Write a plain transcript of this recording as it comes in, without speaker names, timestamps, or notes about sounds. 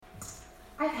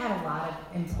I've had a lot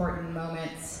of important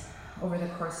moments over the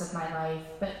course of my life,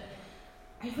 but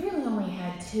I really only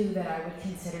had two that I would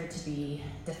consider to be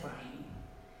defining.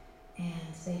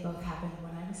 And they both happened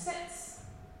when I was 6.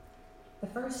 The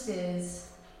first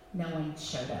is no one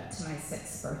showed up to my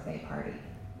 6th birthday party.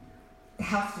 The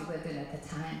house we lived in at the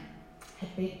time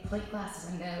had big plate glass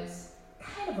windows,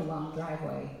 kind of a long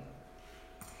driveway.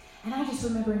 And I just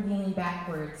remember kneeling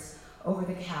backwards over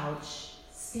the couch,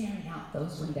 staring out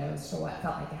those windows for what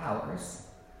felt like hours,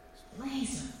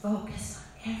 laser focused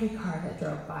on every car that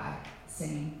drove by,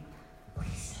 singing,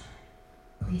 "Please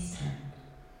turn, please turn,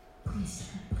 please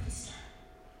turn, please turn."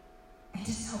 And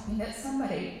just hoping that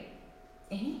somebody,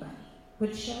 anybody,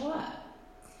 would show up.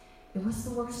 It was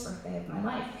the worst birthday of my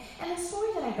life. And the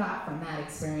story that I got from that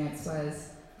experience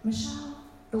was, Michelle,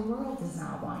 the world does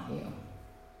not want you.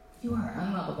 You are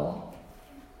unlovable,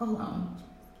 alone,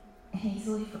 and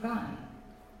easily forgotten.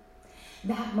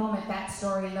 That moment, that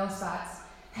story, and those thoughts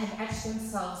have etched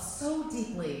themselves so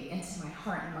deeply into my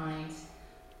heart and mind.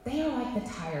 They are like the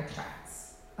tire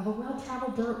tracks of a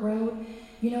well-traveled dirt road,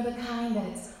 you know, the kind that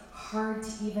it's hard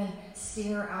to even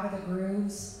steer out of the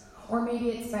grooves. Or maybe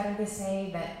it's better to say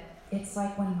that it's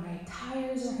like when my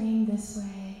tires are aimed this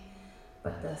way,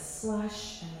 but the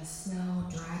slush and the snow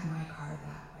drag my car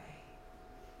that way,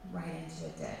 right into a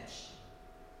ditch.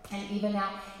 And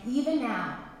even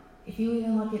now, if you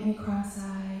even look at me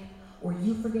cross-eyed, or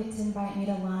you forget to invite me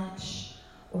to lunch,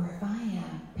 or if I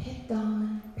am picked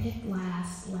on, picked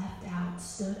last, left out,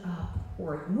 stood up,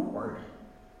 or ignored,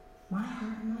 my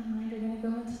heart and my mind are going to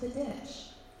go into the ditch.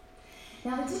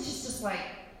 Now, the ditch is just like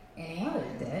any other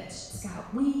ditch. It's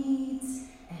got weeds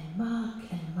and muck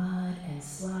and mud and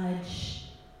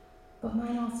sludge, but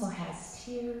mine also has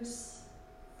tears,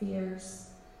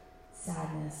 fears,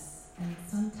 sadness, and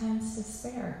sometimes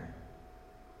despair.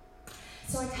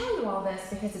 So I tell you all this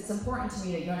because it's important to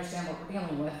me that you understand what we're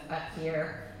dealing with up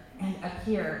here. And up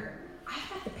here, I've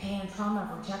got the pain and trauma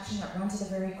of rejection that runs to the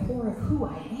very core of who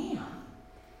I am.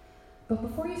 But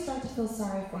before you start to feel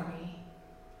sorry for me,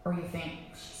 or you think,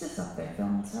 she's just up there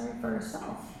feeling sorry for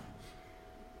herself,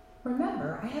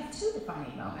 remember, I have 2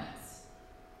 defining moments.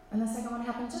 And the second one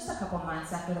happened just a couple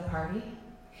months after the party.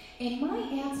 In my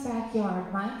aunt's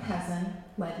backyard, my cousin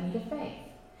led me to faith.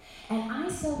 And I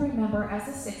still remember as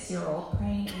a 6-year-old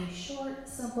praying a short,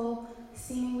 simple,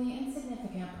 seemingly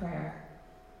insignificant prayer,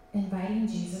 inviting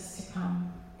Jesus to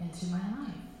come into my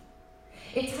life.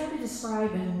 It's hard to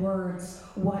describe in words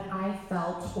what I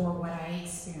felt or what I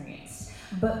experienced.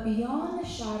 But beyond the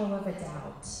shadow of a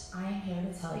doubt, I am here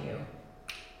to tell you,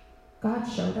 God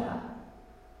showed up.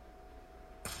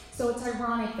 So it's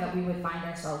ironic that we would find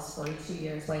ourselves 42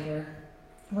 years later,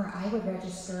 where I would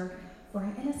register for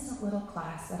an innocent little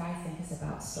class that I think is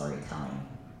about storytelling.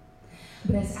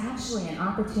 But it's actually an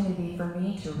opportunity for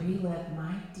me to relive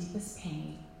my deepest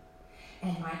pain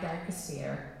and my darkest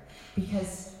fear,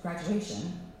 because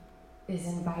graduation is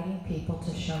inviting people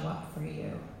to show up for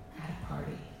you at a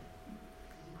party.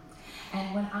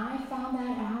 And when I found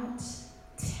that out,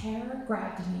 terror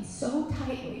grabbed me so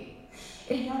tightly,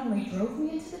 it not only drove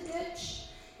me into the ditch,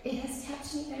 it has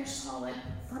kept me there solid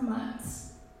for months.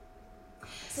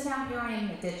 So now here I am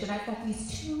in the ditch, and I've got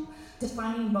these 2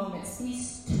 defining moments,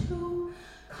 these 2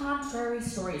 contrary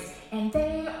stories, and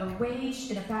they are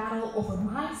waged in a battle over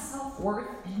my self-worth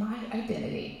and my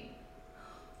identity.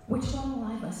 Which one will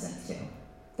I listen to,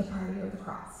 the party or the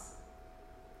cross?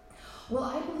 Will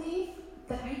I believe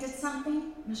that I did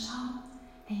something, Michelle,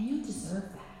 and you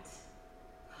deserve that?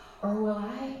 Or will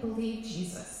I believe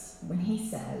Jesus when he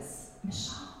says,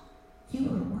 Michelle, you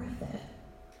are worth it?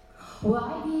 Will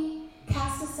I be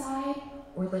cast aside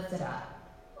or lifted up,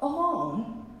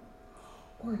 alone,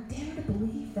 or dare to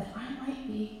believe that I might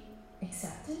be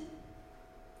accepted,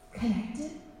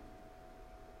 connected,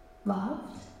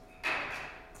 loved?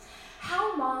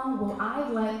 How long will I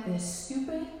let this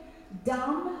stupid,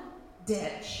 dumb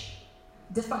ditch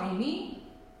define me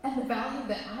and the value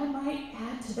that I might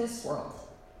add to this world?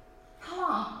 How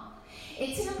long?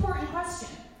 It's an important question.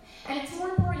 And it's more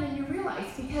important than you realize,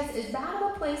 because is that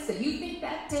a place that you think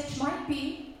that ditch might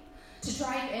be to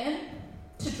drive in,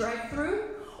 to drive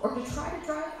through, or to try to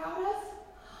drive out of?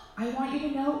 I want you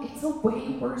to know it's a way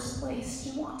worse place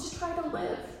to want to try to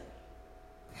live.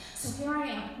 So here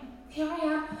I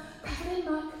am, covered in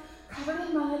muck, covered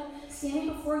in mud, standing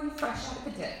before you fresh out of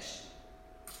the ditch.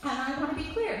 And I want to be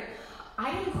clear,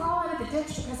 I didn't crawl out of the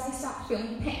ditch because I stopped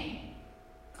feeling pain.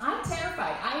 I'm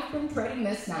terrified. I've been dreading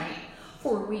this night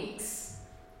for weeks.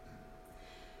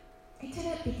 I did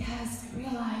it because I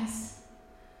realized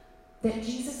that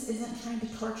Jesus isn't trying to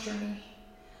torture me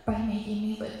by making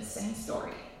me live the same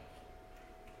story.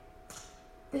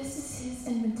 this is his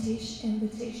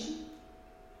invitation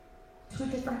to a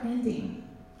different ending.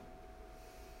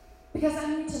 Because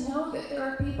I need to know that there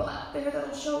are people out there that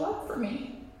will show up for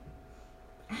me.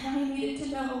 And I needed to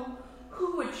know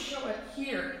who would show up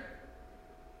here.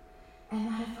 And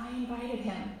that if I invited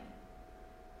him,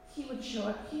 he would show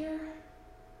up here,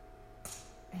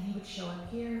 and he would show up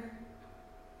here,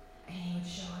 and he would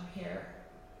show up here.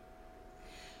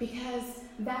 Because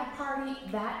that party,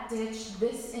 that ditch,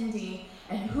 this ending,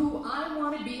 and who I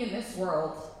want to be in this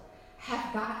world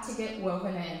have got to get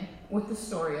woven in with the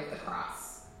story of the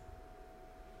cross.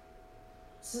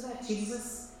 So that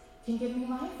Jesus can give me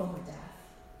life over death.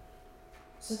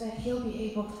 So that he'll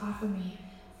be able to offer me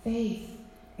faith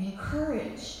and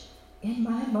courage in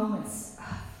my moments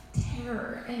of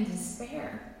terror and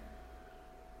despair.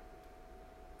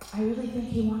 I really think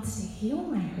he wants to heal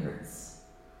my hurts.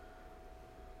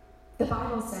 The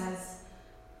Bible says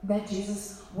that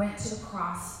Jesus went to the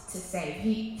cross to save.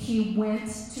 He went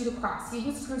to the cross. He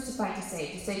was crucified to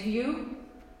save. To save you,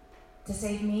 to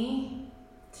save me,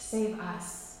 to save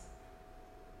us.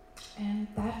 And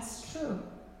that's true.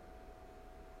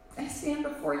 I stand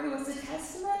before you as a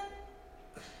testament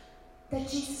that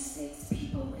Jesus saves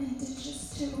people in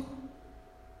ditches too.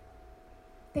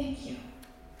 Thank you.